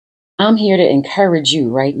I'm here to encourage you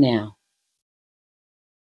right now.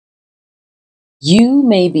 You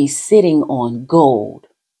may be sitting on gold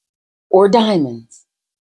or diamonds,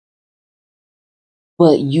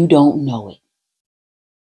 but you don't know it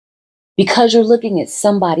because you're looking at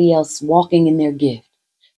somebody else walking in their gift,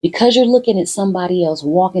 because you're looking at somebody else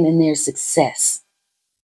walking in their success.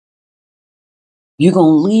 You're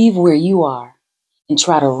going to leave where you are and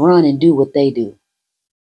try to run and do what they do.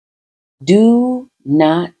 Do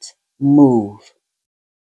not move.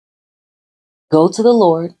 Go to the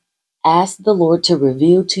Lord. Ask the Lord to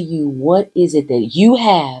reveal to you what is it that you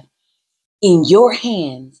have in your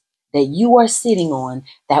hands that you are sitting on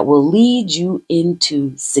that will lead you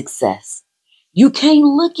into success. You can't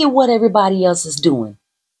look at what everybody else is doing.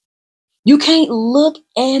 You can't look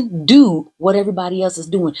and do what everybody else is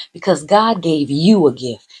doing because God gave you a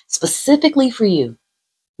gift specifically for you,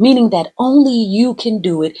 meaning that only you can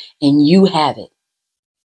do it and you have it.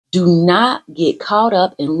 Do not get caught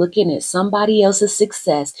up in looking at somebody else's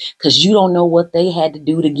success because you don't know what they had to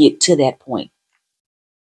do to get to that point.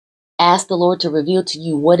 Ask the Lord to reveal to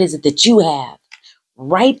you what is it that you have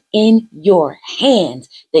right in your hands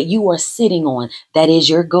that you are sitting on that is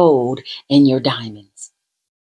your gold and your diamond.